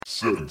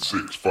Seven,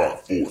 6,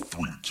 5, 4,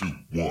 3, 2,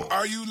 1.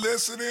 Are you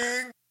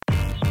listening?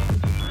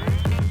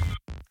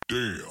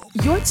 Damn.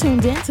 You're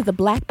tuned in to the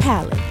Black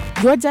Palette,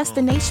 your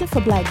destination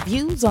for black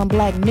views on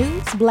black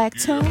news, black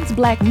tunes,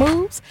 black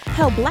moves,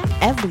 hell, black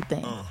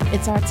everything.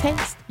 It's our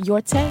taste,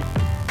 your take.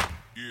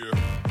 Yeah.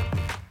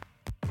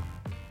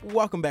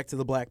 Welcome back to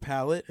the Black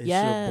Palette. It's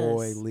Yes. your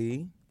boy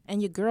Lee.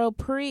 And your girl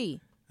Pre.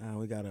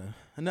 We got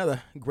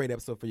another great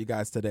episode for you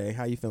guys today.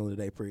 How you feeling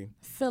today, Pre?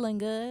 Feeling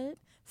good,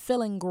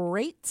 feeling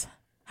great.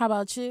 How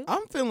about you?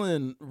 I'm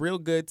feeling real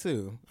good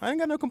too. I ain't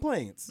got no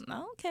complaints.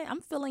 Okay, I'm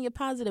feeling your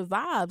positive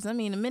vibes. I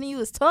mean, the minute you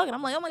was talking,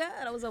 I'm like, oh my God,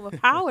 I was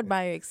overpowered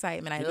by your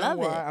excitement. I You know love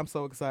why it. I'm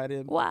so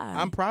excited? Why?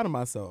 I'm proud of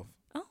myself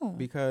Oh.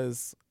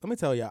 because let me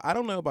tell y'all, I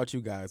don't know about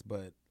you guys,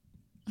 but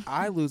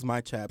I lose my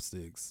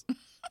chapsticks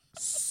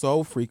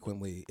so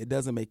frequently. It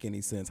doesn't make any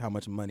sense how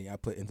much money I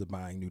put into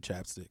buying new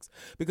chapsticks.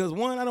 Because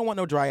one, I don't want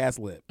no dry ass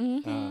lip.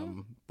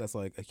 That's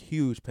like a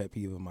huge pet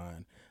peeve of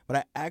mine. But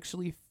I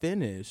actually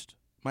finished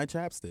my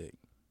chapstick.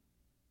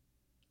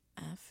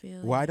 I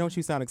feel Why don't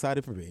you sound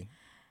excited for me?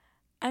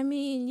 I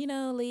mean,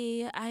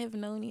 Lee, I have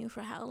known you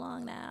for how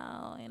long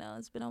now?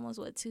 It's been almost,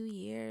 2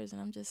 years?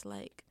 And I'm just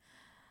like,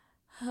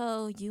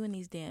 oh, you and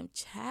these damn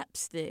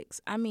chapsticks.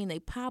 I mean, they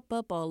pop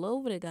up all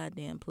over the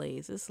goddamn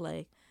place. It's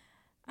like,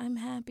 I'm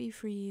happy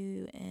for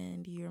you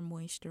and your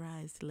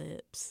moisturized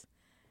lips.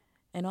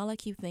 And all I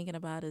keep thinking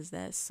about is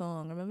that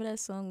song. Remember that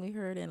song we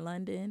heard in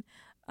London?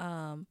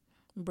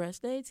 Brush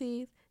their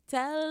teeth.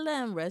 Tell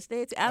them, brush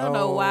their teeth. I don't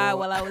know why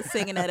while I was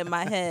singing that in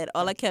my head,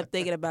 all I kept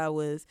thinking about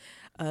was,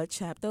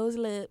 chap those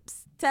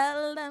lips.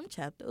 Tell them,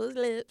 chap those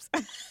lips.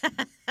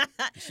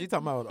 She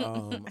talking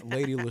about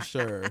Lady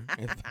LaSure.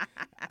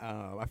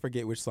 I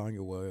forget which song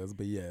it was,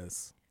 but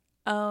yes.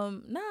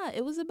 Nah,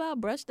 it was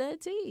about brush their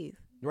teeth.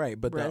 Right,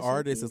 but Brush the your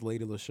artist teeth. is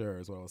Lady LaSure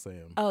is what I was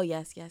saying. Oh,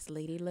 yes,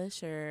 Lady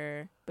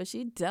LaSure. But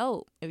she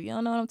dope. If you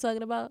don't know what I'm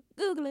talking about,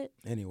 Google it.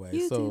 Anyway,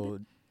 YouTube so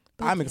it.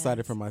 But I'm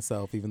excited yes. for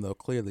myself, even though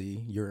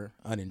clearly you're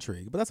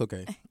unintrigued. But that's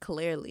okay.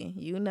 Clearly,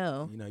 You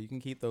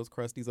can keep those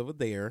crusties over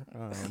there.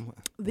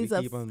 These we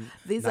are- keep them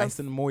these nice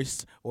are- and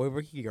moist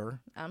over here.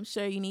 I'm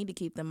sure you need to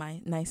keep them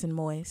nice and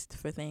moist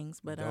for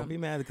things, but Don't be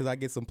mad because I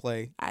get some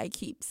play. I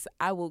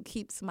will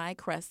keep my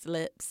crust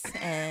lips,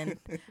 and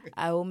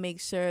I will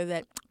make sure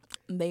that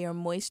they are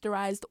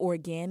moisturized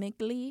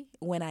organically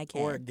when I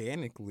can.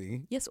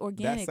 Organically. Yes,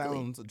 organically. That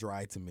sounds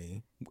dry to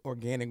me.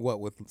 Organic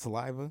what, with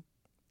saliva?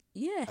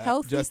 Yeah,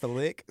 healthy. Just a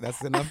lick?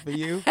 That's enough for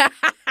you?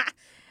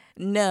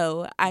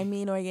 No, I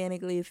mean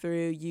organically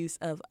through use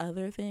of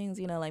other things,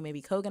 like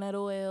maybe coconut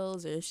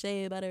oils or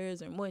shea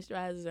butters or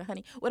moisturizers or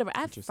honey, whatever.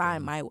 I Interesting.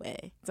 find my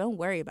way. Don't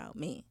worry about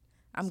me.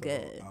 I'm So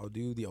good. I'll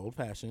do the old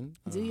fashioned.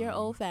 Do your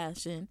old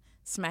fashioned.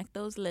 Smack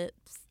those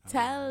lips.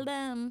 Tell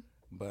them.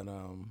 But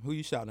who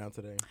you shouting out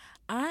today?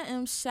 I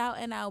am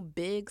shouting out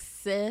Big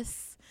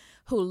Sis,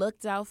 who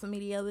looked out for me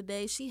the other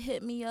day. She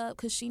hit me up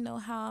because she know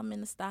how I'm in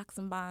the stocks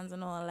and bonds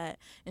and all that.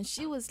 And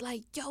she was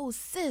like, yo,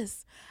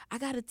 sis, I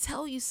got to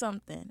tell you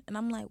something. And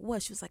I'm like,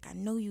 what? She was like, I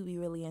know you be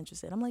really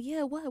interested. I'm like,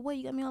 yeah, what? What?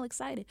 You got me all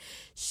excited.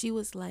 She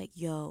was like,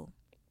 yo,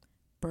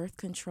 birth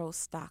control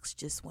stocks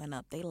just went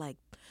up. They like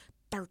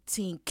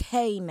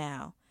 13K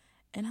now.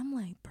 And I'm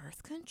like,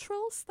 birth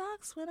control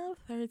stocks went up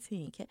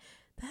 13K?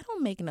 That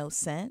don't make no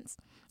sense.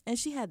 And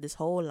she had this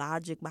whole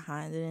logic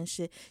behind it and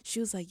shit.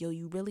 She was like, yo,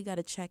 you really got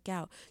to check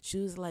out. She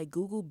was like,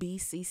 Google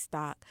BC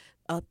stock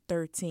up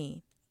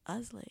 13. I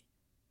was like,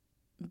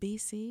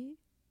 BC?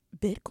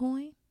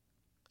 Bitcoin?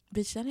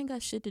 Bitch, that ain't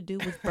got shit to do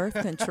with birth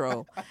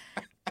control.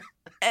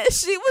 And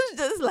she was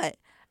just like,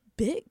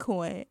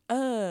 Bitcoin?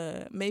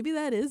 Maybe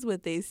that is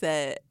what they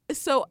said.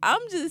 So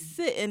I'm just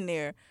sitting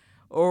there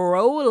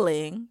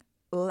rolling,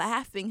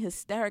 laughing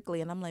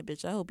hysterically, and I'm like,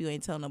 bitch, I hope you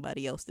ain't tell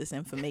nobody else this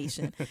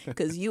information,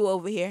 because you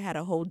over here had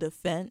a whole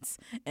defense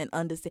and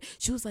understand.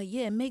 She was like,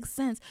 yeah, it makes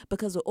sense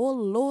because with all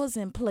the laws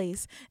in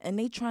place and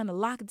they trying to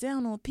lock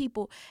down on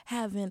people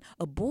having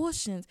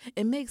abortions,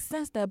 it makes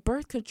sense that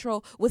birth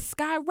control would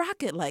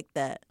skyrocket like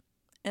that.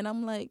 And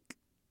I'm like,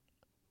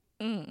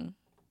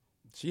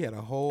 She had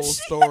a whole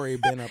story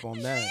been up on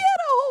that. She had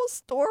a whole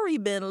story,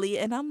 Bentley,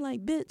 and I'm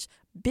like, bitch,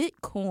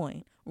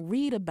 Bitcoin,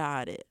 read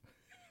about it.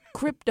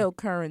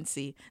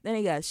 Cryptocurrency, then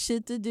they got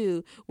shit to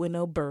do with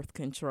no birth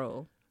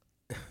control.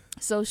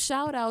 So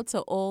shout out to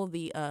all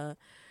the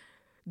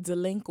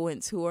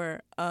delinquents who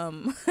are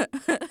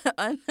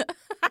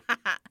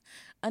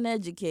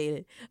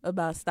uneducated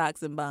about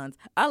stocks and bonds.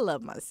 I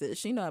love my sis.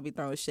 She know I be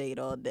throwing shade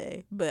all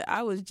day, but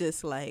I was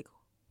just like,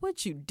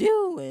 what you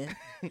doing?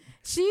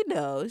 She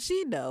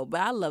know, but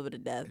I love her to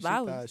death. She But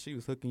I was, thought she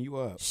was hooking you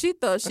up. she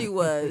thought she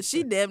was.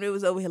 She damn near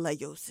was over here like,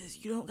 yo,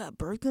 sis, you don't got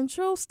birth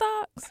control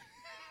stocks?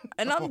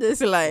 And I'm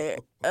just like,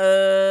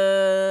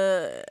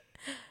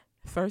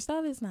 first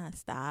off, it's not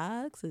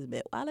stocks, it's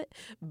BitWallet.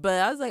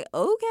 But I was like,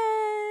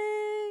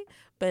 okay.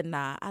 But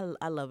nah,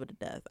 I love her to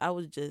death. I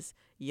was just,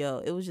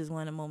 it was just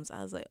one of the moments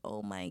I was like,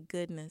 oh my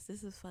goodness,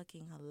 this is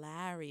fucking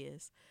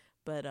hilarious.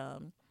 But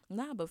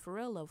nah, but for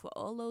real though, for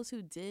all those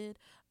who did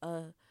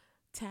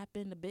tap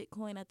into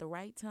Bitcoin at the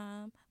right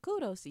time,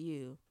 kudos to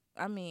you.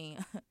 I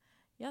mean,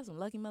 y'all some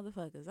lucky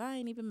motherfuckers. I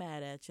ain't even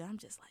mad at you. I'm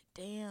just like,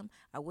 damn.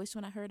 I wish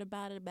when I heard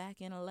about it back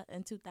in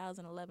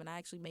 2011, I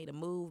actually made a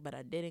move, but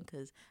I didn't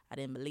because I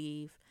didn't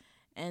believe.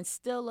 And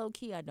still low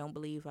key, I don't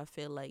believe. I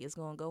feel like it's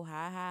gonna go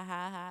high, high,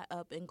 high, high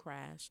up and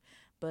crash.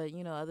 But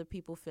other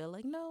people feel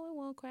like no, it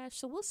won't crash.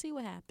 So we'll see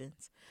what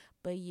happens.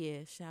 But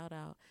yeah, shout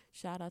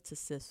out to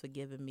sis for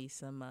giving me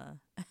some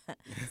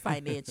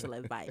financial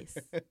advice.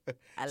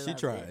 I love She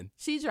tried. it.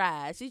 She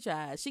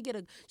tried. She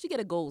get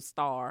a gold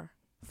star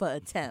for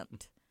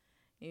attempt.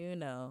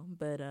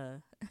 But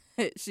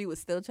she was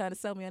still trying to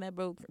sell me on that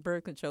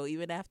birth control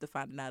even after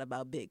finding out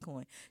about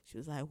Bitcoin. She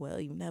was like, well,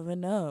 you never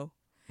know.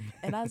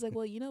 And I was like,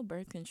 well,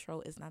 birth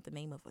control is not the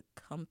name of a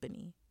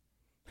company.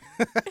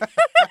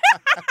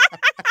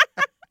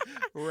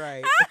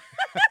 Right.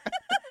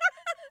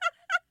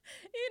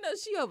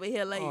 She over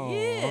here like, Aw.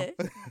 yeah,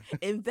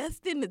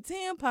 invest in the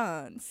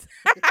tampons.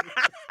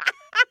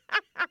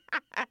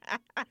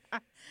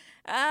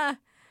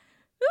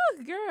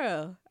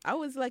 Girl, I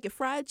was like, if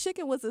fried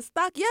chicken was a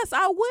stock, yes,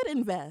 I would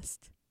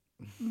invest.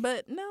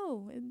 But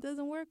no, it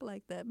doesn't work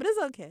like that. But it's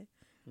okay.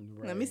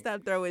 Let me Right.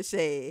 stop throwing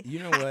shade. You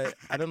know what?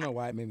 I don't know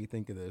why it made me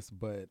think of this,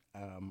 but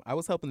I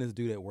was helping this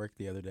dude at work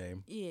the other day.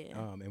 Yeah.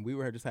 And we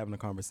were just having a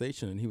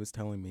conversation, and he was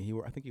telling me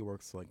I think he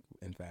works like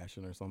in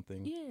fashion or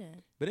something. Yeah.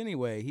 But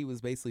anyway, he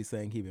was basically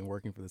saying he'd been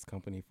working for this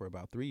company for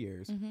about 3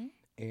 years, Mm-hmm.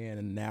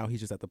 and now he's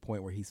just at the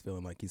point where he's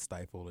feeling like he's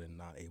stifled and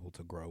not able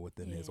to grow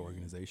within his Yeah.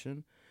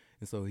 organization.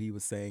 And so he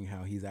was saying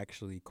how he's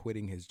actually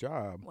quitting his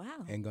job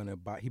Wow. and gonna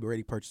buy. He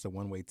already purchased a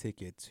one-way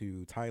ticket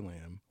to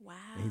Thailand, Wow.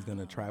 and he's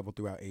gonna travel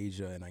throughout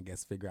Asia and I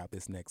guess figure out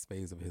this next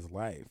phase of his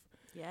life.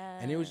 Yeah.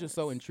 And it was just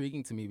so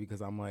intriguing to me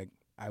because I'm like,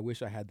 I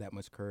wish I had that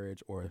much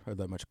courage or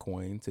that much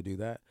coin to do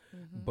that.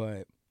 Mm-hmm.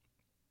 But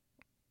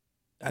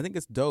I think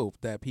it's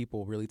dope that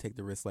people really take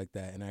the risk like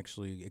that and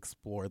actually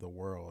explore the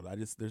world.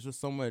 There's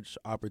just so much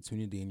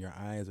opportunity, and your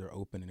eyes are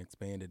open and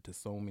expanded to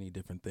so many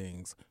different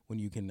things when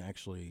you can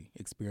actually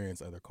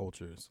experience other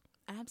cultures.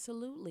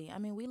 Absolutely. I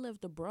mean, we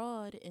lived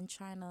abroad in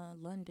China,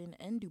 London,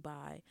 and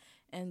Dubai.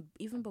 And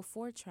even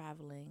before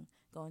traveling,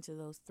 going to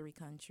those 3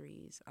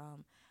 countries,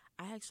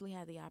 I actually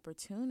had the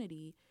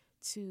opportunity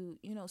to,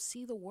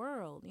 see the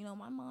world.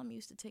 My mom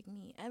used to take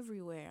me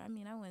everywhere. I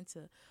mean, I went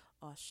to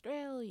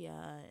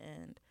Australia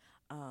and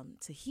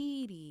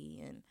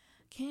Tahiti and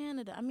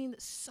Canada. I mean,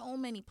 so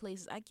many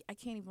places. I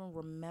can't even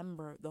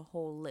remember the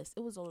whole list.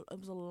 It was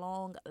a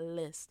long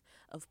list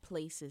of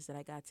places that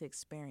I got to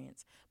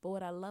experience. But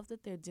what I love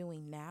that they're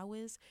doing now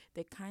is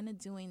they're kind of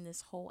doing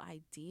this whole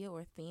idea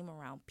or theme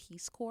around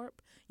Peace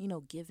Corp,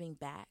 giving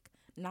back,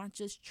 not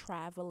just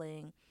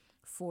traveling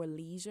for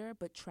leisure,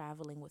 but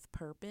traveling with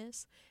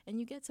purpose. And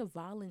you get to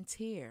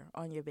volunteer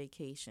on your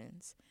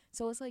vacations.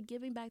 So it's like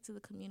giving back to the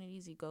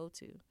communities you go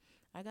to.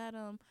 I got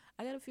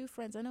a few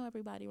friends. I know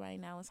everybody right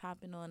now is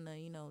hopping on the,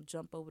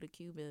 jump over the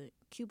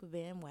Cuba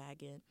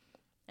bandwagon.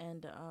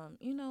 And,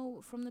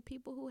 from the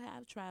people who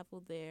have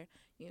traveled there,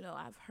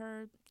 I've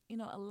heard,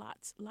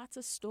 lots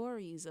of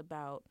stories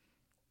about,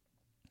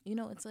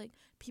 it's like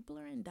people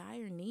are in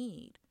dire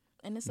need.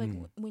 And it's like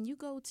when you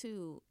go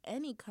to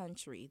any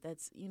country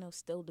that's,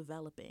 still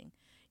developing,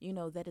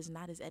 that is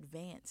not as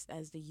advanced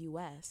as the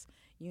U.S.,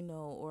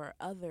 or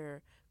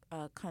other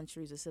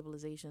countries or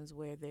civilizations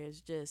where there's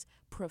just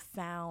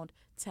profound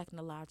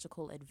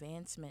technological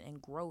advancement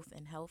and growth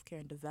in healthcare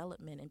and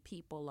development, and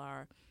people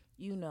are,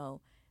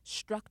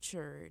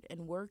 structured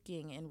and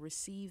working and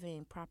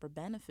receiving proper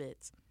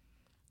benefits.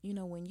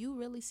 When you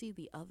really see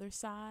the other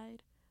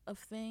side of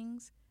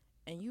things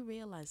and you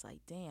realize, like,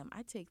 damn,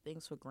 I take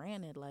things for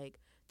granted, like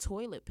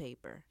toilet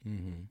paper.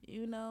 Mm-hmm.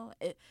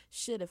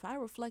 If I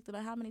reflected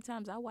on how many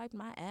times I wiped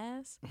my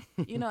ass,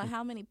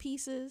 how many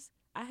pieces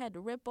I had to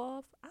rip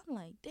off, I'm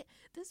like,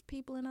 there's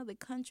people in other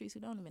countries who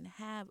don't even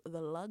have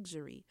the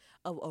luxury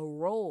of a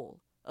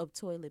roll of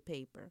toilet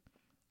paper.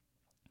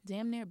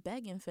 Damn near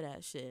begging for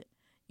that shit.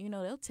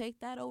 They'll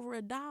take that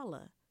over $1.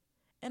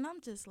 And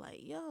I'm just like,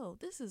 yo,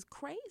 this is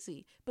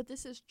crazy. But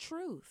this is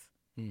truth.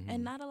 Mm-hmm.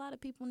 And not a lot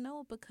of people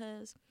know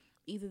because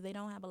either they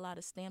don't have a lot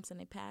of stamps in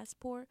their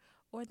passport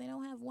or they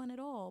don't have one at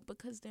all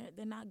because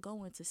they're not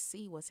going to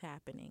see what's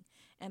happening.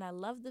 And I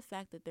love the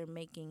fact that they're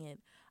making it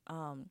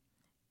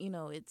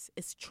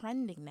it's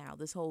trending now,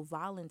 this whole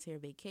volunteer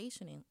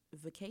vacationing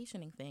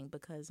thing,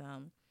 because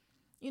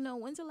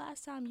when's the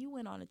last time you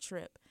went on a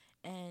trip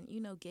and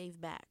gave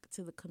back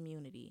to the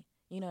community?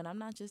 And I'm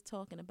not just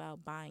talking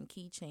about buying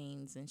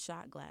keychains and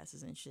shot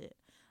glasses and shit.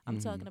 I'm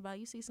talking about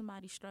you see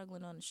somebody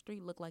struggling on the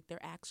street, look like they're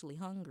actually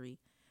hungry,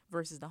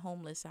 versus the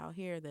homeless out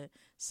here that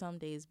some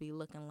days be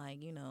looking like,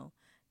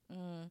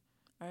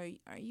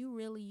 are you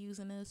really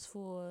using this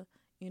for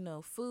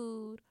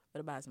food or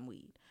to buy some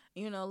weed?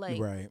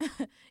 Right.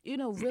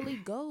 Really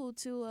go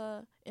to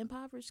a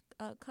impoverished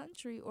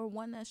country or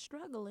one that's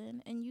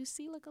struggling, and you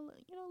see like a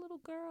little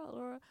girl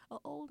or an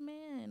old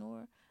man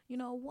or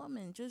a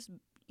woman just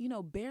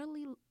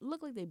barely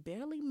look like they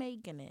barely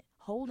making it,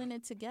 holding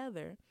it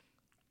together.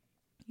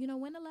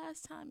 When the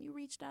last time you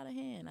reached out a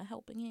hand, a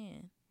helping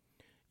hand?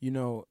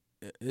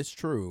 It's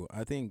true.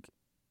 I think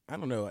I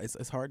don't know.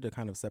 It's hard to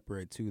kind of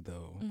separate too,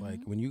 though. Like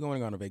when you're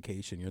going on a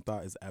vacation, your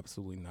thought is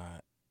absolutely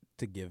not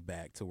to give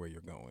back to where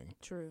you're going.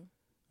 True.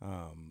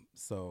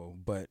 So,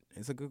 but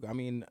it's a good. I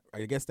mean,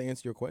 I guess to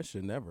answer your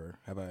question, never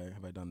have I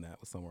done that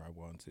with somewhere I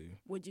want to.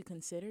 Would you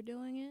consider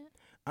doing it?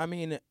 I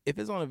mean, if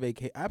it's on a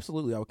vacation,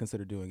 absolutely, I would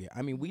consider doing it.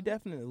 I mean, we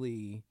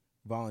definitely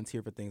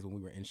volunteer for things when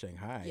we were in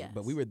Shanghai,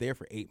 but we were there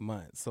for 8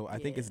 months. So I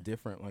think it's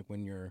different, like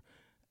when you're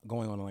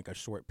going on like a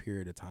short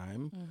period of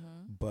time.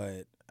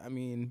 But I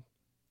mean,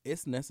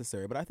 it's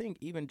necessary. But I think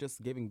even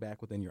just giving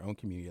back within your own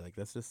community, like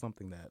that's just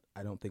something that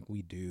I don't think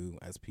we do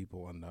as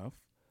people enough.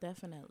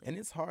 Definitely. And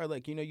it's hard.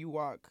 Like, you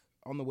walk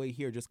on the way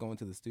here, just going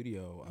to the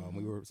studio.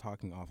 We were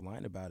talking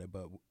offline about it,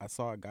 but I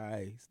saw a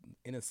guy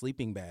in a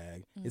sleeping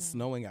bag. It's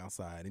snowing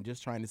outside and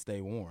just trying to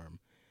stay warm.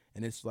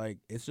 And it's like,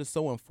 it's just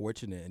so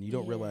unfortunate. And you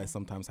don't realize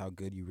sometimes how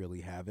good you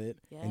really have it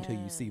until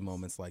you see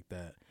moments like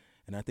that.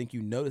 And I think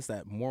you notice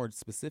that more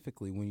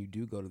specifically when you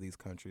do go to these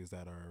countries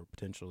that are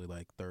potentially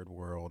like third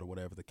world or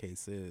whatever the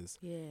case is.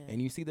 Yeah.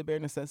 And you see the bare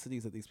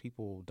necessities that these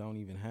people don't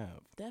even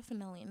have.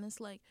 Definitely. And it's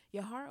like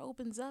your heart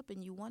opens up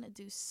and you want to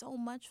do so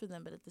much for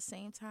them. But at the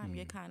same time,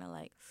 you're kind of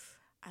like,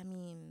 I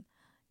mean,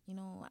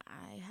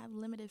 I have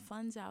limited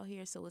funds out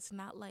here. So it's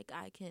not like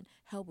I can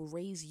help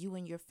raise you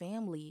and your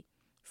family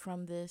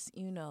from this,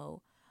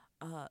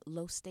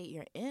 low state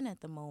you're in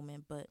at the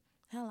moment. But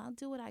hell, I'll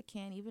do what I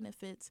can, even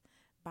if it's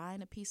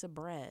buying a piece of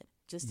bread,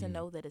 just to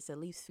know that it's at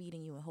least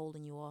feeding you and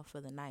holding you off for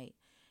the night.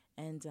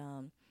 And,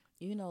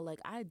 like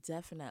I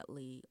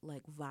definitely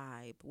like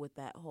vibe with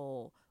that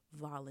whole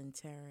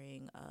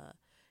volunteering,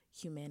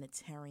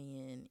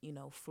 humanitarian,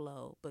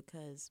 flow,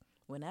 because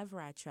whenever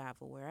I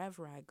travel,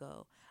 wherever I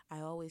go, I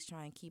always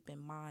try and keep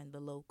in mind the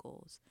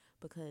locals,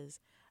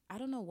 because I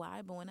don't know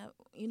why, but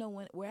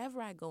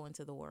wherever I go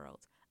into the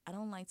world, I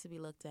don't like to be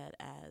looked at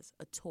as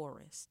a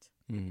tourist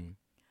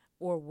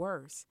or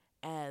worse,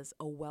 as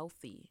a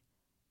wealthy,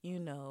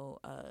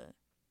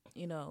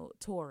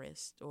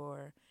 tourist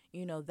or,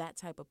 that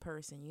type of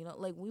person.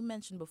 Like we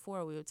mentioned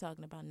before, we were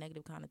talking about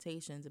negative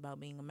connotations about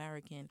being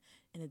American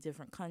in a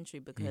different country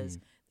because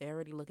they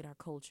already look at our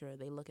culture.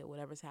 They look at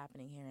whatever's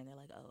happening here and they're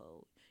like,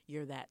 oh,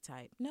 you're that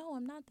type. No,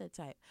 I'm not that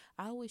type.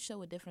 I always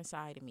show a different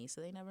side of me,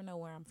 so they never know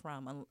where I'm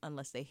from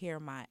unless they hear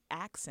my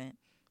accent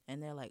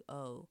and they're like,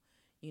 oh,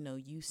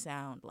 you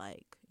sound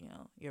like,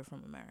 you're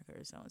from America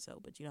or so-and-so,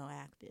 but you don't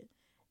act it.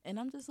 And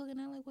I'm just looking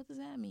at it like, what does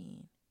that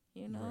mean?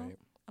 Right.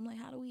 I'm like,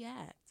 how do we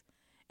act?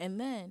 And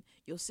then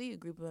you'll see a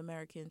group of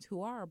Americans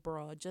who are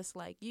abroad just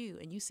like you,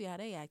 and you see how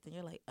they act, and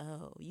you're like,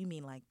 oh, you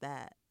mean like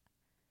that?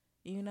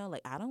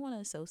 Like, I don't want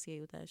to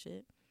associate with that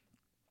shit.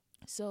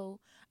 So,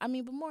 I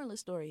mean, but moral of the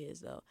story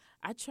is, though,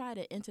 I try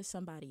to enter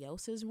somebody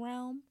else's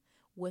realm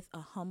with a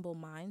humble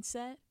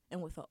mindset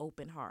and with an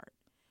open heart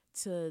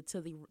to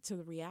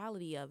the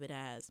reality of it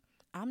as,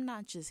 I'm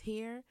not just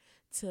here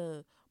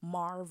to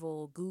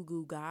marvel goo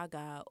goo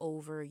gaga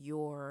over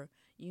your,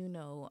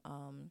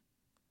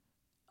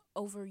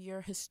 over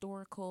your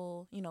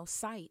historical,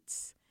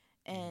 sites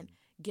and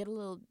get a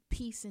little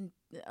piece and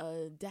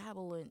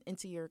dabble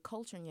into your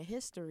culture and your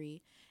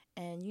history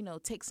and,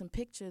 take some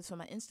pictures for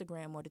my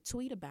Instagram or to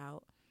tweet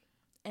about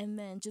and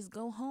then just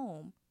go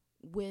home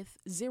with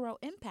zero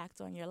impact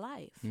on your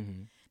life.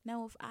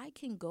 Now, if I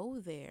can go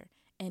there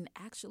and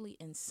actually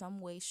in some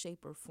way,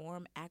 shape, or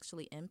form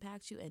actually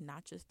impact you and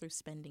not just through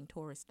spending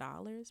tourist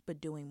dollars, but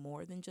doing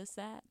more than just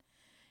that,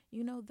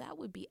 that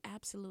would be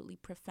absolutely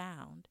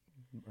profound.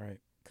 Right.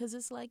 Because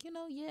it's like,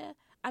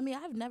 I mean,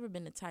 I've never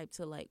been the type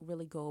to like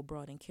really go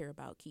abroad and care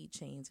about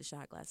keychains or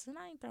shot glasses. And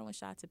I ain't throwing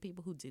shots at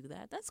people who do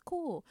that. That's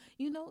cool.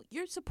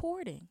 You're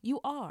supporting. You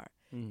are.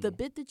 The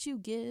bit that you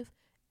give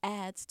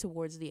adds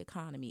towards the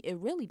economy. It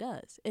really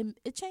does.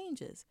 It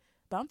changes.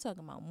 But I'm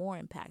talking about more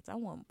impact. I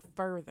want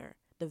further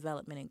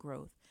development and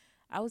growth.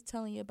 I was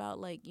telling you about,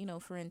 like,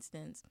 for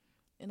instance,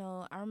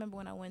 I remember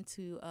when I went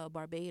to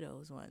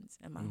Barbados once,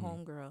 and my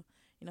homegirl,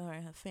 her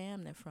and her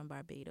family are from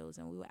Barbados,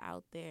 and we were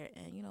out there,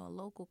 and, a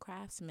local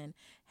craftsman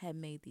had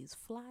made these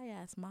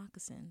fly-ass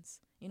moccasins,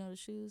 the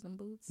shoes and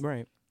boots.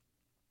 Right.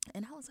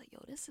 And I was like, yo,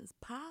 this is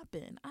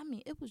popping. I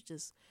mean, it was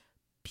just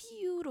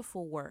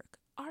beautiful work.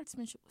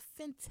 Artsmanship,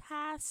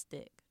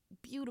 fantastic,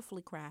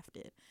 beautifully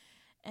crafted.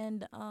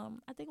 And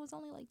I think it was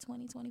only like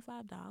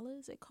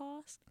 $25 it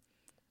cost.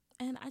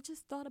 And I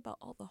just thought about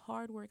all the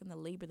hard work and the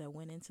labor that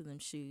went into them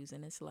shoes.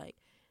 And it's like,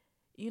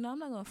 I'm not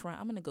going to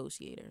front. I'm a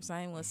negotiator. So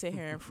I ain't going to sit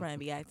here in front and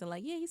be acting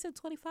like, yeah, he said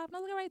 25. No,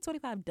 look, all right,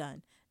 25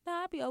 done. No,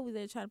 I'll be over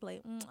there trying to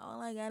play,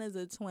 all I got is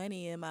a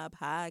 20 in my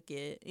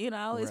pocket.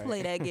 I always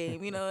play that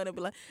game, and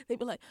they'd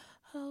be like,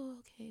 oh,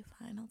 okay,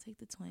 fine, I'll take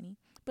the 20.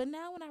 But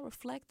now when I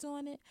reflect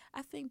on it,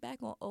 I think back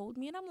on old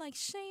me, and I'm like,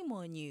 shame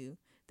on you.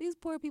 These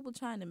poor people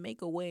trying to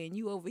make a way, and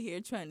you over here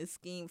trying to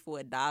scheme for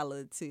 $1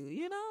 or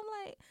 $2.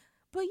 I'm like,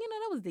 but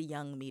that was the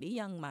young me, the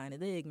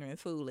young-minded, the ignorant,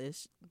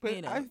 foolish.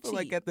 But I feel cheat.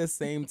 like at the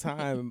same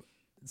time,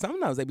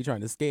 sometimes they be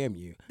trying to scam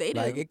you. They do.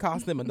 Like, it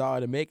cost them $1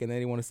 to make, and then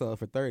they want to sell it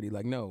for $30.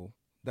 Like, no,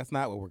 That's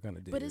not what we're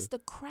gonna do. But it's the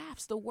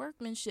crafts, the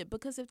workmanship.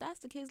 Because if that's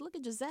the case, look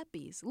at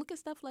Giuseppe's. Look at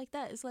stuff like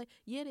that. It's like,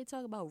 yeah, they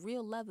talk about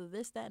real leather,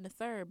 this, that, and the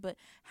third. But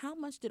how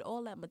much did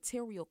all that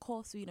material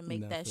cost for you to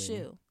make that Nothing.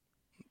 shoe?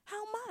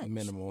 How much?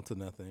 Minimal to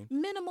nothing.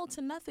 Minimal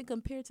to nothing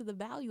compared to the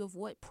value of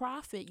what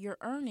profit you're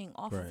earning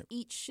off of Right.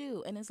 each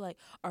shoe. And it's like,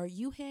 are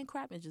you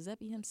handcrafting?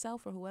 Giuseppe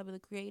himself or whoever the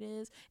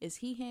creator is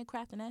he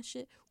handcrafting that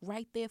shit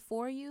right there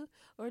for you?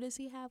 Or does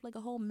he have like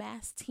a whole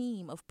mass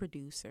team of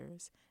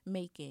producers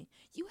making?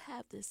 You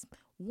have this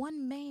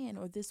one man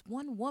or this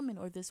one woman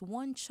or this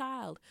one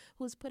child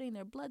who's putting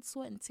their blood,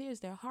 sweat, and tears,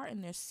 their heart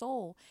and their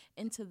soul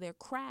into their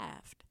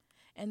craft.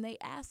 And they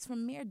ask for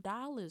mere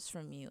dollars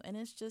from you. And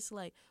it's just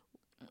like,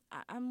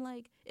 I'm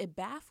like, it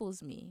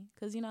baffles me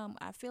because, you know,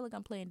 I feel like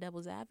I'm playing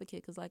devil's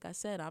advocate because, like I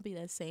said, I'll be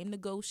that same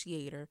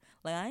negotiator.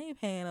 Like, I ain't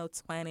paying no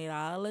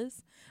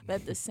 $20. But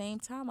at the same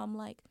time, I'm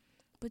like,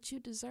 but you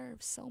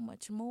deserve so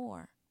much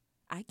more.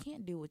 I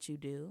can't do what you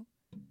do.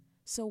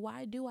 So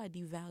why do I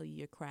devalue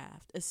your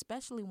craft,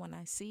 especially when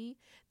I see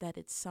that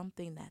it's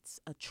something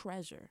that's a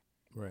treasure?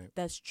 Right.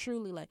 That's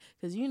truly like,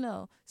 because, you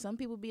know, some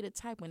people be the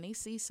type when they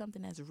see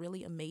something that's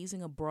really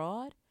amazing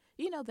abroad,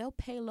 you know, they'll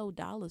pay low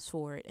dollars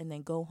for it and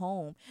then go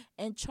home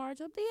and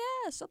charge up the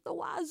ass, up the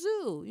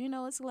wazoo. You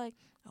know, it's like,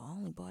 oh, I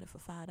only bought it for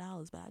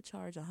 $5, but I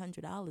charge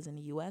 $100 in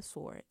the U.S.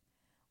 for it.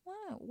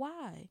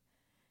 Why?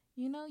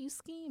 You know, you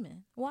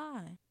scheming.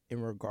 Why? In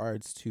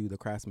regards to the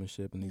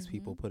craftsmanship and these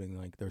people putting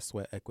like their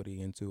sweat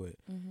equity into it,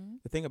 Mm-hmm.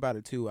 the thing about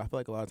it too, I feel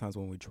like a lot of times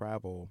when we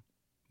travel,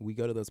 we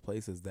go to those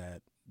places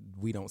that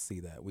we don't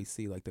see that. We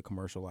see like the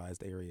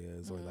commercialized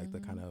areas or like the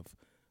kind of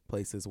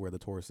places where the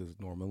tourists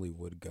normally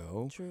would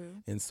go. True.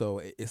 And so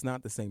it's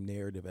not the same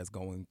narrative as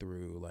going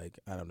through like,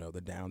 I don't know, the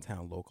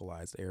downtown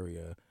localized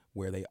area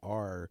where they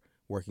are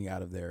working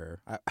out of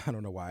their, I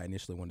don't know why I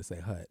initially wanted to say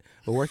hut,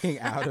 but working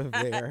out of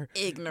their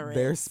Ignorance.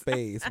 their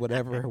space,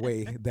 whatever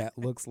way that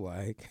looks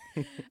like,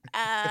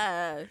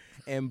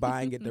 and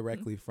buying it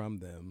directly from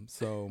them.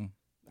 So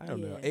I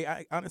don't know.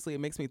 Honestly, it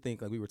makes me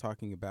think, like we were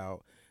talking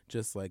about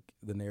just like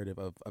the narrative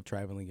of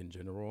traveling in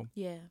general.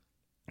 Yeah.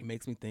 It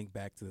makes me think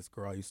back to this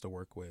girl I used to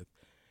work with,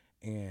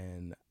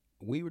 and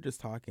we were just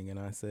talking, and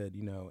I said,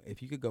 you know,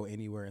 if you could go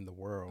anywhere in the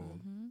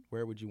world,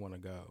 where would you want to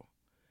go?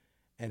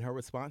 And her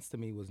response to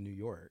me was New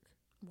York.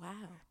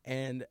 Wow.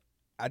 And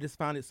I just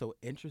found it so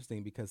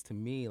interesting because to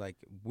me, like,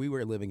 we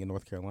were living in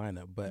North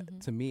Carolina,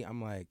 but to me,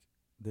 I'm like,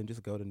 then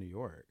just go to New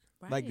York.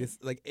 Right. Like this,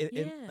 like,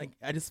 like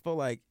I just feel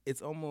like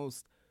it's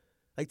almost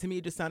like, to me,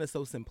 it just sounded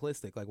so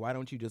simplistic. Like, why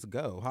don't you just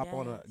go, hop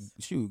on a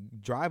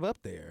drive up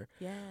there?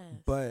 Yes.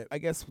 But I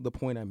guess the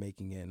point I'm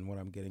making and what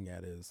I'm getting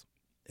at is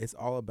it's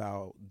all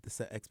about the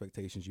set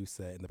expectations you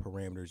set and the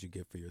parameters you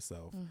give for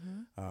yourself,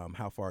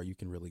 how far you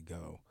can really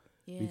go.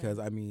 Yeah. Because,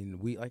 I mean,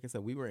 like I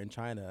said, we were in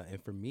China,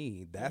 and for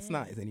me, that's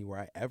not anywhere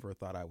I ever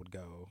thought I would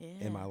go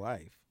in my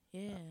life.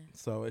 Yeah.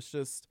 So it's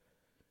just,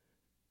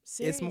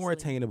 Seriously. it's more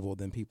attainable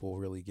than people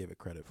really give it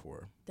credit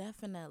for.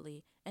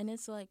 Definitely. And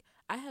it's like,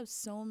 I have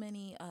so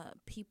many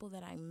people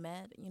that I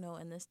met, you know,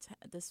 in this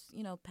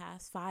you know,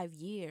 past 5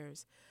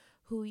 years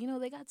who, you know,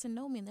 they got to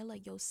know me and they're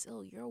like, yo,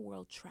 Sil, you're a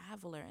world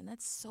traveler. And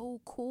that's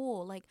so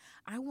cool. Like,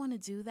 I want to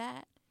do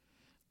that.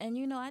 And,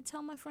 you know, I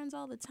tell my friends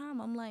all the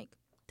time, I'm like,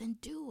 then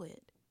do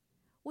it.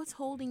 What's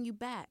holding you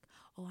back?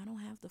 Oh, I don't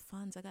have the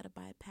funds. I got to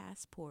buy a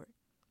passport.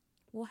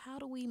 Well, how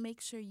do we make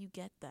sure you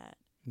get that?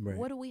 Right.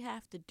 What do we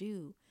have to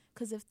do?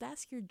 Because if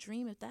that's your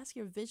dream, if that's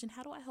your vision,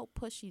 how do I help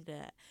push you to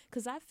that?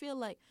 Because I feel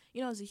like,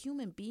 you know, as a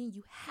human being,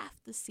 you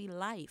have to see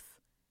life.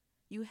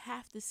 You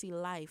have to see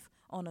life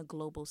on a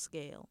global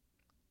scale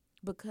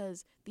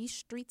because these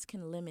streets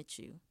can limit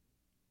you.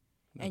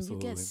 And you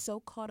get so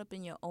caught up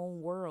in your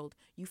own world,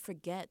 you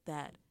forget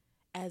that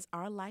as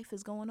our life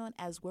is going on,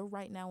 as we're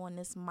right now on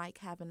this mic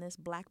having this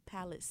Black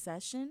Palette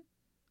session,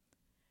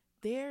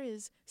 there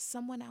is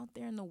someone out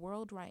there in the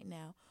world right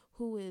now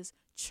who is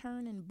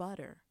churning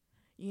butter,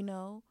 you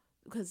know,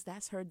 because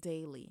that's her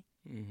daily,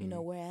 you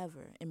know,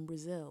 wherever, in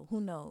Brazil, who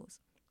knows.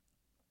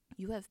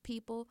 You have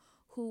people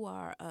who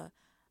are,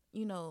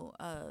 you know,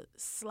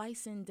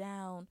 slicing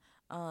down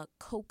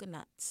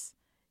coconuts,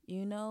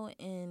 you know,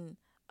 in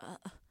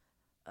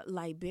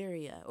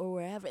Liberia or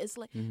wherever. It's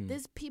like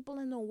there's people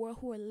in the world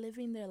who are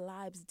living their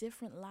lives,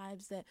 different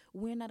lives that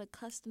we're not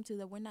accustomed to,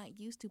 that we're not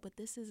used to, but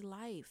this is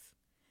life,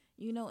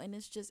 you know, and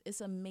it's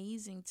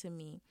amazing to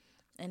me.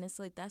 And it's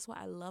like, that's why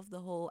I love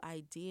the whole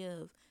idea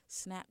of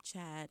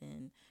Snapchat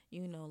and,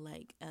 you know,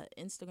 like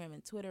Instagram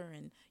and Twitter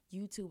and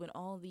YouTube and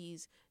all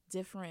these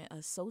different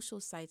social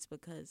sites,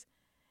 because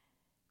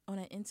on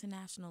an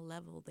international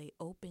level, they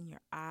open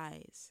your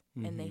eyes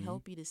and they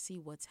help you to see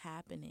what's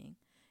happening.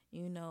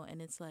 You know,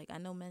 and it's like, I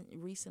know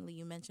recently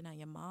you mentioned how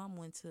your mom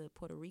went to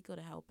Puerto Rico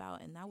to help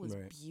out, and that was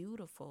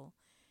beautiful.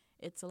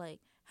 It's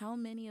like, how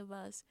many of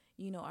us,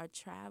 you know, are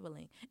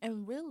traveling?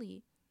 And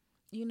really,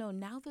 you know,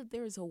 now that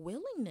there is a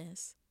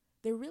willingness,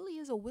 there really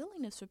is a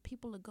willingness for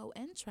people to go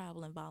and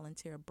travel and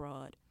volunteer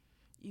abroad.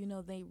 You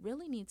know, they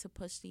really need to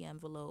push the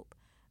envelope,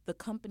 the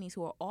companies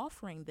who are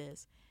offering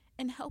this.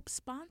 and help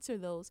sponsor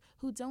those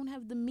who don't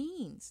have the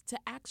means to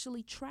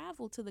actually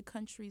travel to the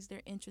countries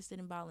they're interested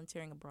in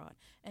volunteering abroad.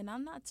 And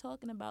I'm not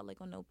talking about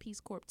like on no Peace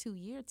Corps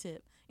 2-year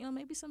tip. You know,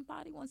 maybe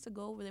somebody wants to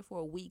go over there for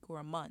a week or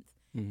a month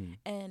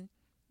and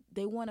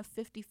they want a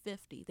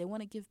 50-50. They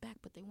want to give back,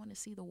 but they want to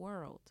see the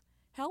world.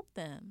 Help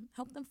them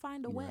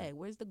find a way.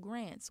 Where's the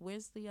grants?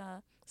 Where's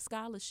the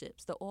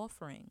scholarships, the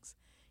offerings?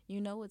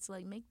 You know, it's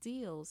like make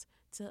deals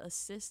to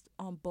assist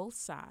on both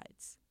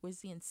sides. Where's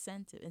the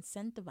incentive?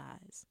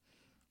 Incentivize.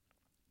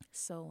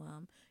 So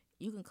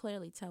you can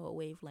clearly tell what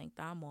wavelength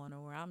I'm on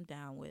or where I'm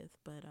down with.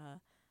 But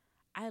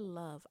I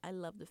love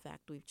the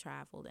fact we've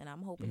traveled. And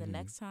I'm hoping the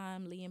next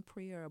time Lee and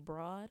Pri are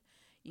abroad,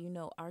 you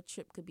know, our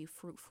trip could be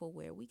fruitful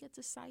where we get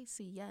to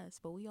sightsee, yes,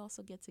 but we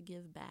also get to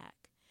give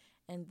back.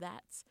 And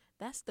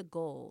that's the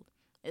goal.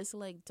 It's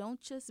like,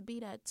 don't just be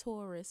that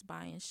tourist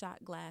buying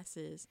shot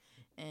glasses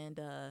and,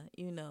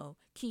 you know,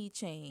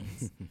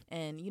 keychains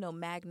and, you know,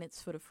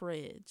 magnets for the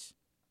fridge.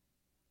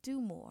 Do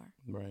more.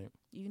 Right.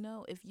 You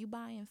know, if you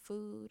buying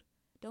food,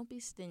 don't be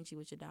stingy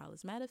with your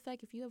dollars. Matter of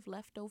fact, if you have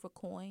leftover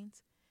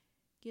coins,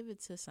 give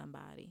it to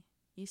somebody.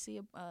 You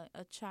see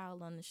a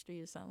child on the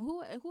street or something,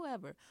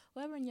 whoever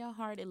in your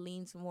heart it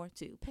leans more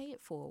to, pay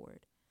it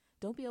forward.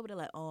 Don't be able to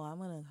like, oh, I'm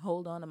going to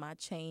hold on to my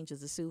change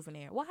as a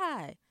souvenir.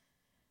 Why?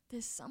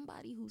 There's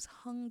somebody who's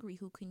hungry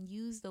who can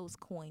use those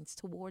coins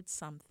towards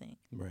something.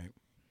 Right.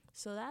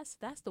 So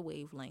that's the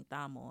wavelength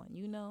I'm on.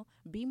 You know,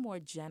 be more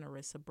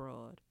generous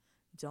abroad.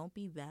 Don't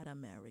be that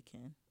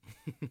American.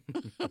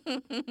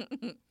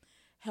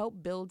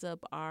 Help build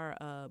up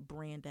our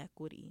brand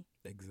equity.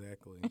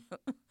 Exactly.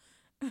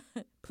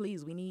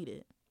 Please, we need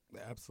it.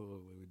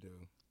 Absolutely, we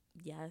do.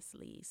 Yes,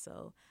 Lee.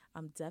 So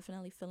I'm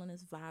definitely feeling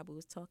this vibe. We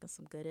was talking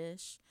some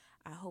good-ish.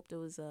 I hope there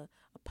was a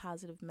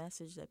positive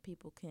message that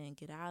people can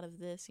get out of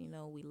this. You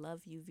know, we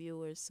love you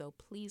viewers, so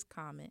please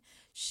comment.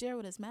 Share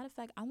with us. Matter of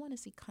fact, I want to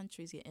see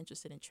countries you're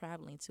interested in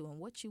traveling to and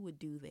what you would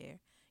do there.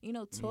 You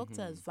know, talk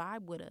to us,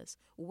 vibe with us.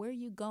 Where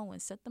you going?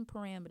 Set them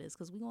parameters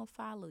because we're going to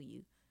follow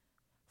you.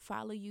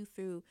 Follow you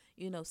through,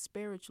 you know,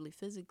 spiritually,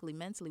 physically,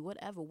 mentally,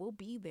 whatever. We'll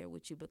be there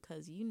with you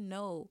because you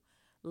know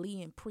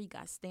Lee and Pri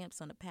got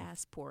stamps on the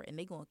passport, and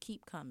they're going to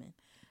keep coming.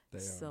 They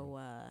so,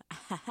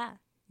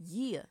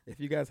 yeah. If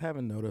you guys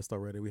haven't noticed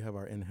already, we have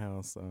our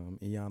in-house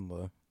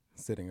Iyanla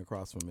sitting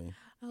across from me.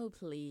 Oh,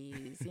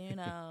 please. You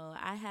know,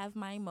 I have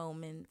my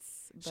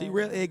moments. She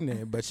real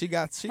ignorant, but she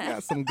got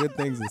some good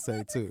things to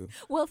say, too.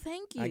 Well,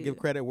 thank you. I give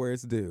credit where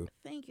it's due.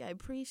 Thank you. I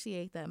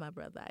appreciate that, my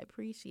brother. I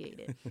appreciate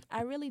it.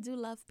 I really do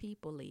love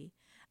people, Lee.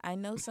 I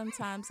know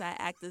sometimes I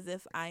act as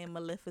if I am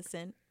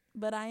Maleficent,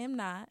 but I am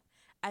not.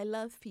 I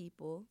love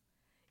people,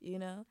 you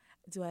know.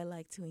 Do I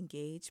like to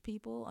engage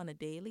people on a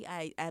daily?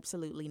 I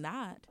absolutely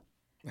not.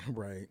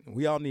 Right.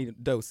 We all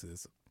need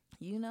doses.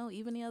 You know,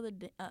 even the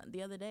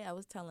other day, I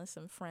was telling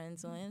some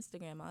friends on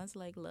Instagram, I was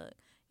like, look,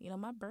 you know,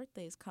 my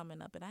birthday's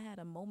coming up, and I had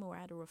a moment where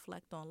I had to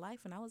reflect on life,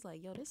 and I was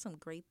like, yo, there's some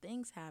great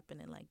things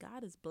happening. Like,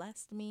 God has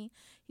blessed me.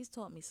 He's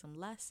taught me some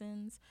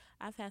lessons.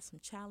 I've had some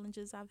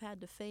challenges I've had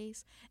to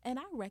face, and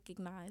I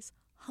recognize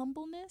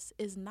humbleness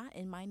is not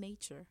in my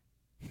nature.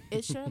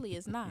 It surely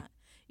is not.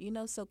 You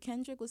know, so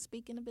Kendrick was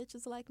speaking to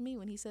bitches like me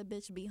when he said,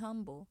 bitch, be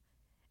humble.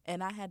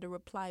 And I had to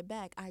reply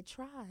back, I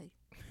try.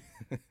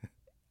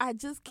 I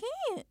just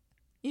can't.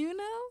 You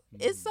know,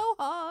 it's so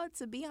hard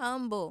to be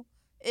humble.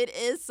 It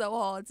is so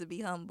hard to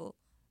be humble.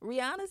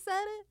 Rihanna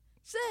said it.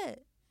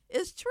 Shit,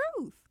 it's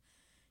truth.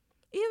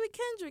 Even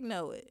Kendrick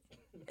know it.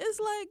 It's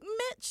like,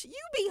 Mitch,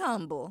 you be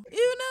humble.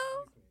 You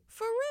know,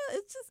 for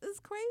real. It's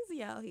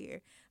crazy out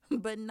here.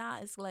 But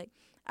it's like,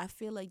 I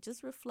feel like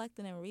just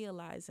reflecting and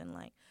realizing,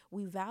 like,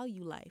 we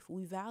value life.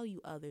 We value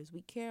others.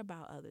 We care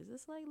about others.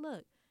 It's like,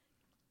 look,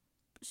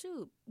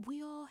 shoot,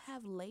 we all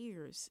have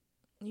layers,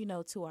 you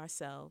know, to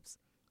ourselves.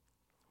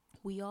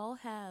 We all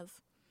have,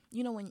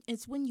 you know,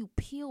 when you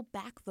peel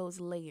back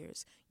those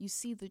layers, you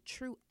see the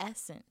true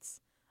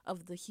essence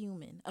of the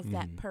human, of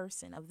that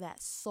person, of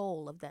that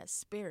soul, of that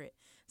spirit.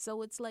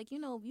 So it's like, you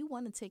know, if you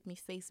want to take me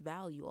face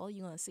value, all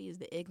you're going to see is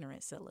the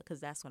ignorant Scylla, because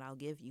that's what I'll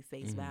give you,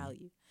 face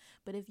value.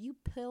 But if you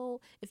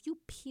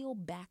peel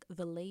back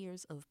the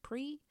layers of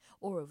Pri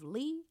or of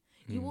Lee,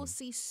 you will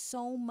see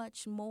so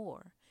much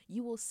more.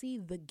 You will see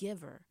the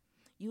giver.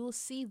 You will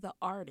see the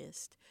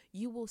artist.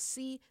 You will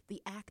see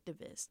the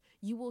activist.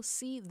 You will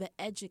see the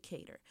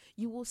educator.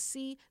 You will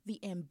see the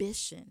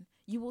ambition.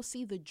 You will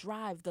see the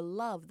drive, the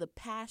love, the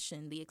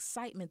passion, the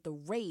excitement, the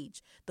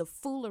rage, the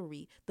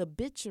foolery, the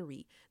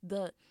bitchery,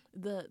 the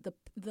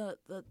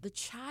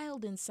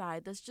child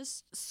inside that's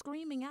just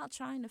screaming out,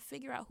 trying to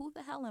figure out, who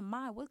the hell am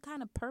I? What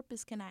kind of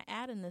purpose can I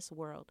add in this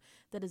world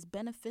that is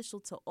beneficial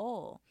to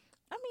all?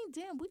 I mean,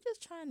 damn, we're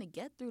just trying to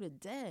get through the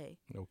day.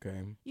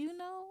 Okay. You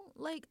know,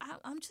 like,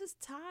 I'm just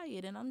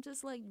tired, and I'm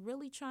just, like,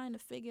 really trying to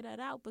figure that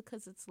out,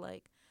 because it's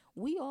like,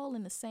 we all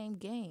in the same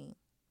game.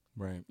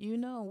 Right. You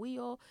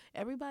know,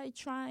 everybody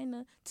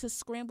trying to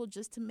scramble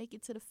just to make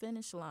it to the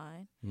finish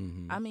line.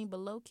 I mean, but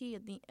low-key,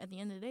 at the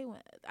end of the day, when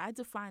I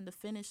define the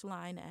finish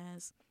line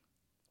as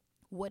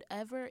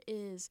whatever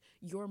is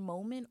your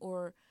moment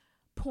or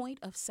point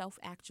of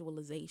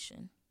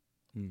self-actualization.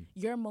 Mm.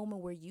 Your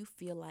moment where you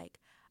feel like,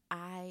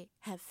 I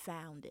have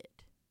found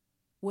it.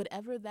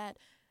 Whatever that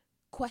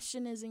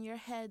question is in your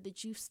head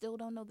that you still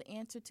don't know the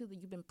answer to, that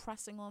you've been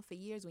pressing on for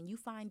years, when you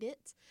find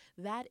it,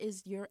 that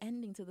is your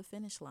ending to the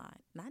finish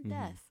line. Not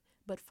death,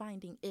 but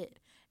finding it.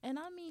 And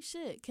I mean,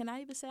 shit, can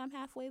I even say I'm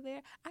halfway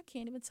there? I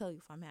can't even tell you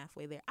if I'm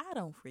halfway there. I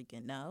don't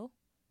freaking know.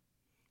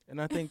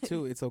 And I think,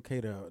 too, it's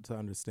okay to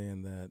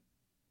understand that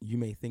you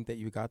may think that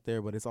you got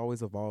there, but it's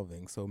always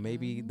evolving. So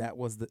maybe that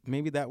was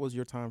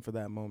your time for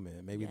that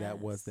moment. Maybe that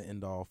was the Yes.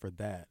 end all for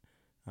that.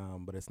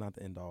 But it's not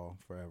the end all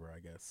forever, I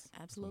guess.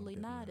 Absolutely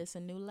getting not. at. It's a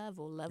new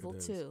level, level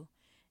is. 2.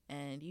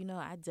 And, you know,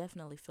 I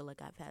definitely feel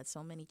like I've had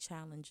so many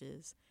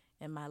challenges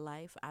in my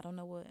life. I don't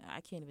know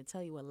I can't even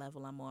tell you what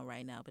level I'm on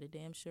right now, but it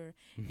damn sure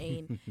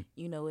ain't,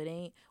 you know, it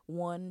ain't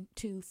 1,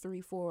 2, 3,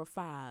 4, or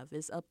 5.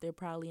 It's up there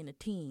probably in the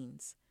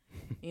teens.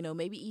 You know,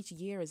 maybe each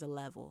year is a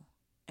level.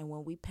 And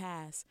when we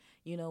pass,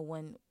 you know,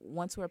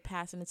 once we're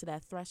passing into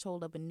that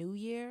threshold of a new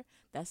year,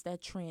 that's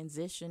that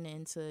transition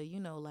into,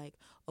 you know, like,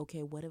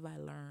 okay, what have I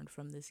learned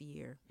from this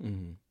year?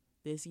 Mm-hmm.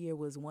 This year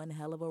was one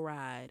hell of a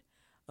ride,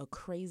 a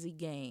crazy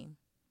game.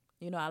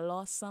 You know, I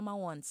lost some, I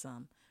won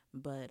some,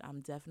 but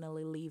I'm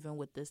definitely leaving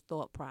with this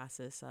thought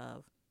process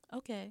of,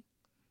 okay,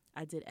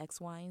 I did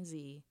X, Y, and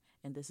Z,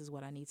 and this is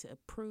what I need to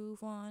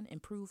improve on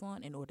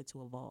in order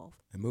to evolve.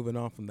 And moving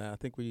on from that, I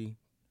think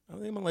I'm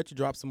going to let you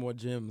drop some more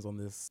gems on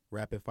this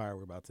rapid fire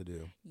we're about to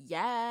do.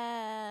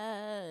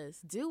 Yes,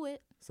 do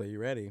it. So you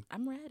ready?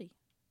 I'm ready.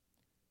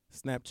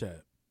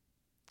 Snapchat,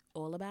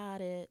 All about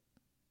it.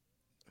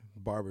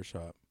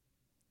 barbershop,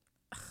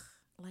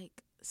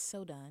 Like,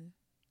 so done.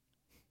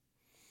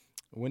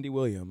 Wendy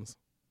Williams,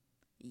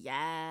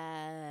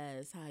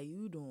 Yes, how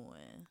you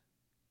doing?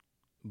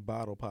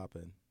 bottle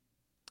popping,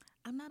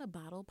 I'm not a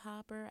bottle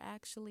popper,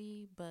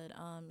 actually, but,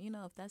 you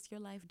know, if that's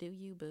your life, do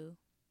you, boo?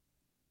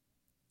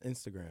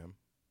 Instagram,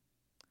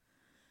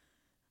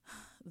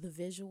 The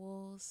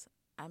visuals,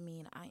 I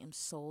mean, I am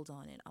sold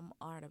on it. I'm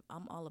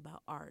all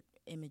about art,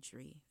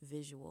 imagery,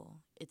 visual.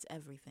 It's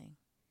everything.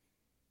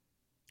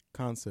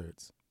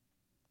 concerts,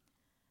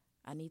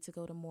 I need to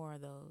go to more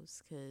of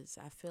those because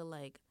I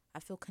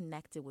feel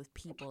connected with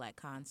people at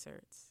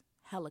concerts.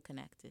 Hella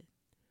connected.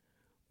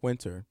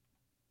 winter,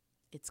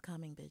 It's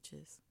coming,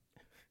 bitches.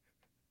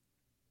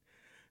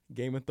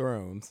 Game of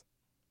Thrones,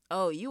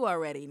 Oh, you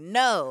already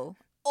know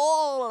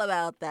all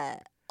about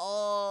that.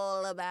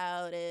 All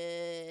about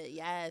it.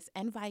 Yes.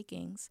 And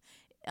Vikings.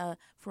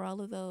 For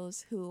all of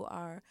those who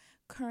are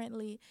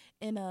currently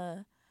in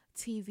a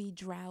TV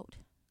drought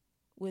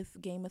with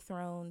Game of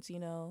Thrones, you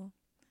know,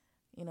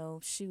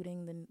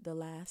 shooting the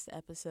last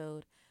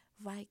episode,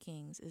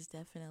 Vikings is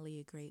definitely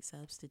a great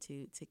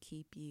substitute to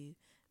keep you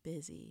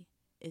busy.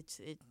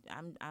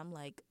 I'm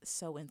like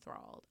so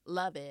enthralled.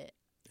 Love it.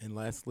 and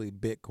lastly,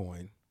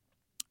 Bitcoin.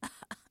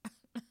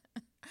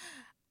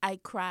 I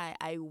cry,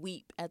 I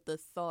weep at the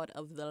thought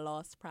of the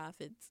lost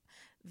profits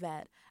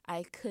that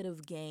I could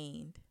have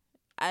gained.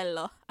 I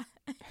lost.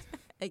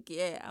 Like,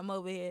 yeah, I'm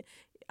over here.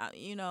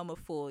 You know I'm a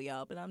fool,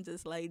 y'all, but I'm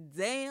just like,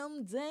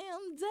 damn.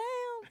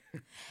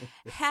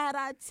 Had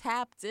I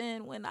tapped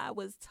in when I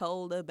was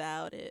told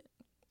about it.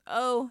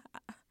 Oh,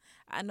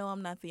 I know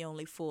I'm not the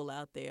only fool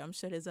out there. I'm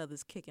sure there's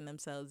others kicking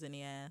themselves in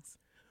the ass.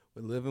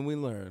 We live and we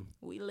learn.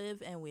 We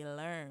live and we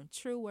learn.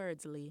 True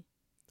words, Lee.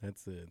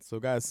 That's it.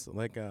 So, guys,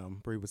 like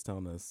Bree was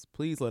telling us,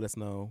 please let us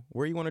know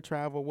where you want to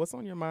travel, what's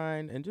on your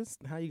mind, and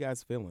just how you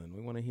guys feeling.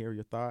 We want to hear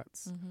your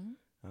thoughts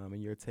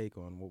and your take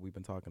on what we've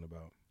been talking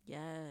about.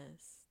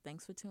 Yes.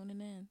 Thanks for tuning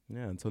in.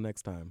 Yeah, until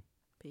next time.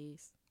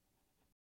 Peace.